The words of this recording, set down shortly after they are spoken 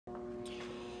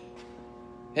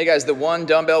Hey guys, the one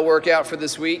dumbbell workout for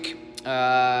this week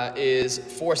is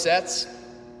 4 sets.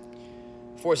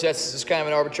 4 sets is kind of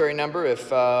an arbitrary number. If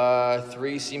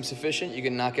 3 seems sufficient, you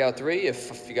can knock out 3.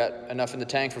 If you got enough in the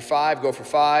tank for 5, go for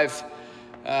 5.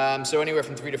 So anywhere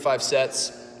from 3 to 5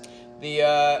 sets.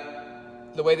 The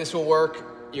way this will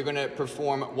work, you're gonna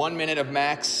perform 1 minute of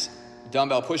max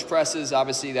dumbbell push presses.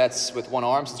 Obviously that's with one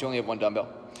arm since you only have one dumbbell.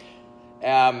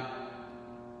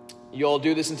 You'll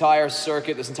do this entire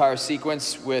circuit, this entire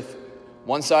sequence with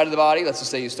one side of the body. Let's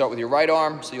just say you start with your right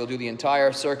arm. So you'll do the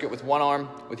entire circuit with one arm,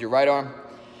 with your right arm.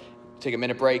 Take a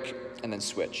minute break and then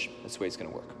switch. That's the way it's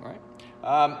gonna work, all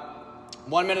right?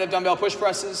 1 minute of dumbbell push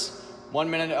presses, 1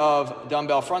 minute of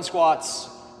dumbbell front squats,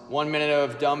 1 minute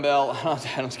of dumbbell,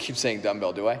 I don't keep saying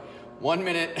dumbbell, do I? 1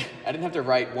 minute, I didn't have to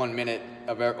write 1 minute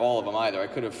of all of them either. I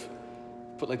could have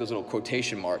put like those little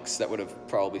quotation marks. That would have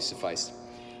probably sufficed.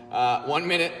 1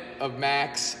 minute of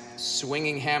max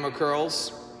swinging hammer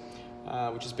curls,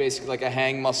 which is basically like a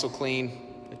hang muscle clean,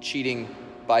 a cheating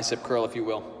bicep curl, if you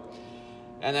will.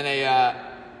 And then a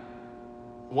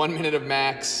 1 minute of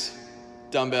max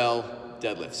dumbbell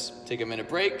deadlifts. Take a minute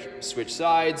break, switch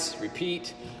sides,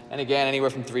 repeat, and again, anywhere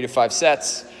from 3 to 5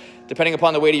 sets. Depending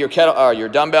upon the weight of your kettle or your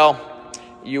dumbbell,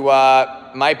 you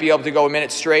might be able to go a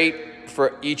minute straight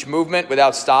for each movement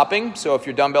without stopping. So if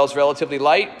your dumbbell's relatively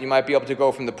light, you might be able to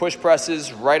go from the push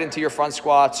presses right into your front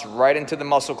squats, right into the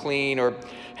muscle clean or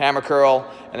hammer curl,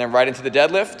 and then right into the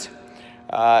deadlift.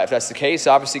 If that's the case,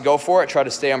 obviously go for it. Try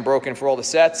to stay unbroken for all the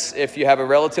sets. If you have a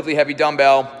relatively heavy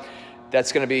dumbbell,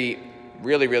 that's gonna be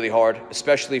really, really hard,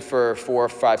 especially for 4 or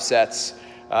 5 sets.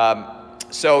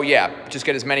 So yeah, just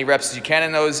get as many reps as you can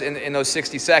in those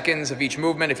 60 seconds of each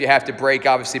movement. If you have to break,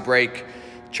 obviously break.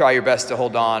 Try your best to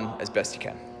hold on as best you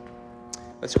can.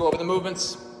 Let's go over the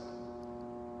movements.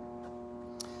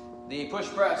 The push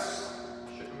press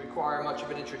shouldn't require much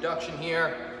of an introduction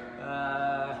here.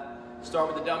 Start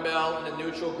with the dumbbell in a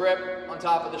neutral grip on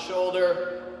top of the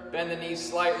shoulder. Bend the knees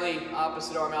slightly,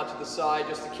 opposite arm out to the side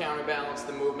just to counterbalance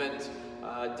the movement.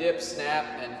 Dip, snap,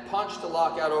 and punch to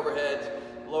lock out overhead.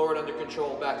 Lower it under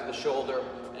control back to the shoulder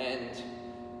and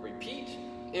repeat.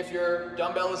 If your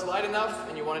dumbbell is light enough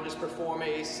and you want to just perform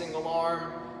a single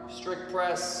arm strict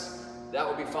press, that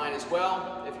will be fine as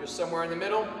well. If you're somewhere in the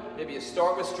middle, maybe you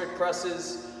start with strict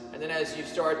presses, and then as you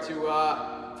start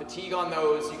to fatigue on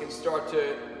those, you can start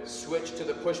to switch to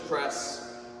the push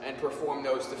press and perform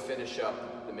those to finish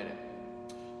up the minute.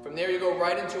 From there, you go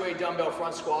right into a dumbbell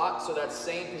front squat. So that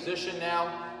same position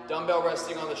now, dumbbell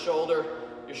resting on the shoulder.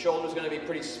 Your shoulder's going to be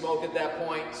pretty smoked at that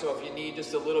point, so if you need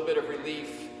just a little bit of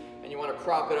relief and you want to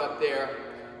prop it up there,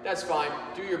 that's fine.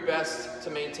 Do your best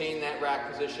to maintain that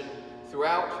rack position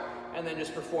throughout, and then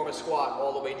just perform a squat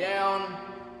all the way down,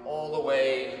 all the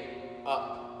way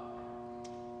up.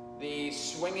 The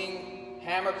swinging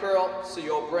hammer curl, so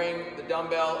you'll bring the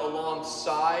dumbbell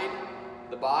alongside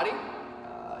the body.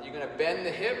 You're going to bend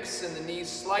the hips and the knees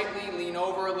slightly, lean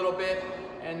over a little bit,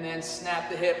 and then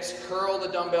snap the hips, curl the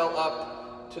dumbbell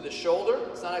up to the shoulder.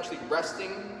 It's not actually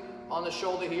resting on the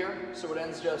shoulder here, so it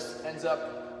ends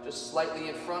up just slightly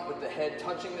in front with the head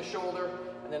touching the shoulder,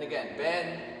 and then again,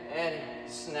 bend and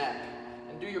snap.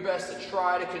 And do your best to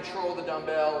try to control the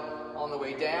dumbbell on the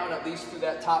way down, at least through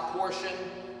that top portion,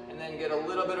 and then get a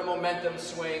little bit of momentum,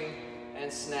 swing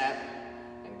and snap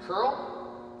and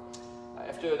curl.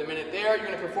 After the minute there, you're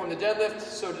gonna perform the deadlift,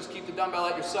 so just keep the dumbbell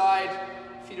at your side,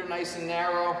 feet are nice and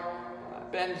narrow,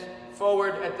 bend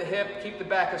forward at the hip, keep the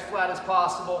back as flat as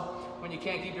possible. When you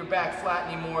can't keep your back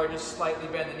flat anymore, just slightly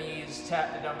bend the knees,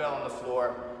 tap the dumbbell on the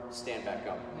floor, stand back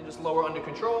up. And just lower under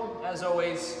control. As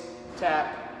always,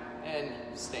 tap and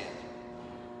stand.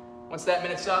 Once that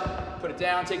minute's up, put it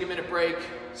down, take a minute break,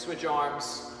 switch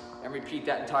arms, and repeat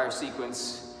that entire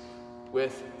sequence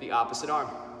with the opposite arm.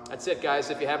 That's it, guys.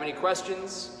 If you have any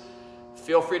questions,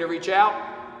 feel free to reach out,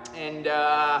 and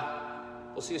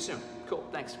we'll see you soon. Cool,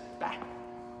 thanks, bye.